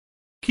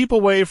Keep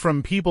away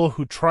from people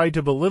who try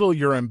to belittle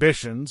your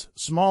ambitions.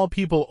 Small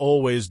people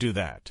always do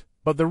that.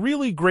 But the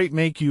really great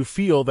make you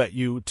feel that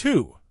you,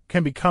 too,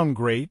 can become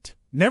great.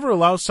 Never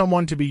allow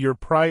someone to be your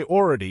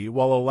priority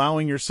while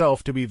allowing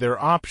yourself to be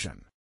their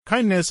option.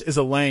 Kindness is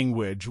a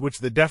language which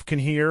the deaf can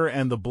hear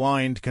and the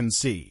blind can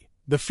see.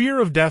 The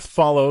fear of death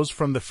follows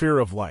from the fear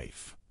of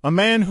life. A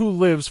man who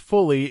lives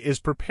fully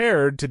is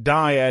prepared to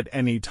die at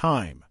any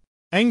time.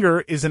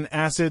 Anger is an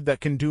acid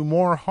that can do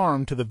more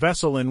harm to the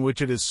vessel in which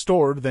it is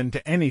stored than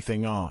to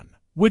anything on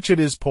which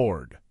it is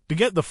poured. To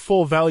get the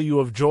full value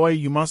of joy,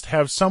 you must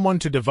have someone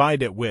to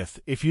divide it with.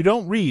 If you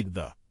don't read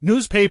the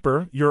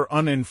newspaper, you're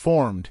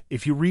uninformed.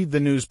 If you read the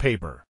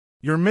newspaper,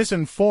 you're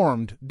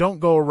misinformed. Don't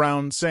go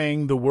around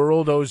saying the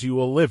world owes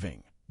you a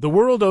living. The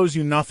world owes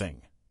you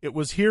nothing. It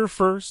was here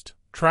first.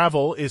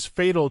 Travel is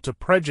fatal to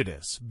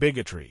prejudice,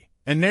 bigotry,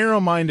 and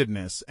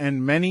narrow-mindedness,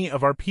 and many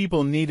of our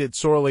people need it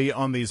sorely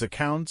on these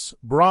accounts.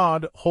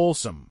 Broad,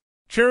 wholesome,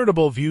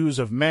 charitable views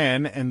of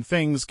man and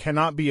things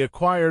cannot be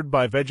acquired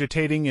by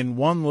vegetating in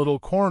one little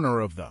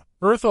corner of the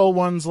earth all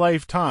one's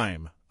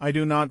lifetime. I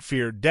do not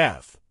fear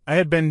death. I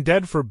had been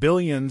dead for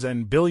billions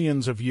and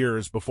billions of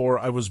years before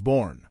I was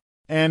born,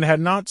 and had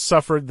not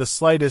suffered the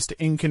slightest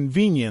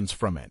inconvenience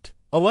from it.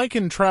 A lie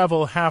can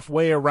travel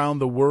halfway around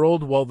the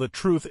world while the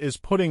truth is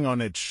putting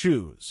on its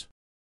shoes.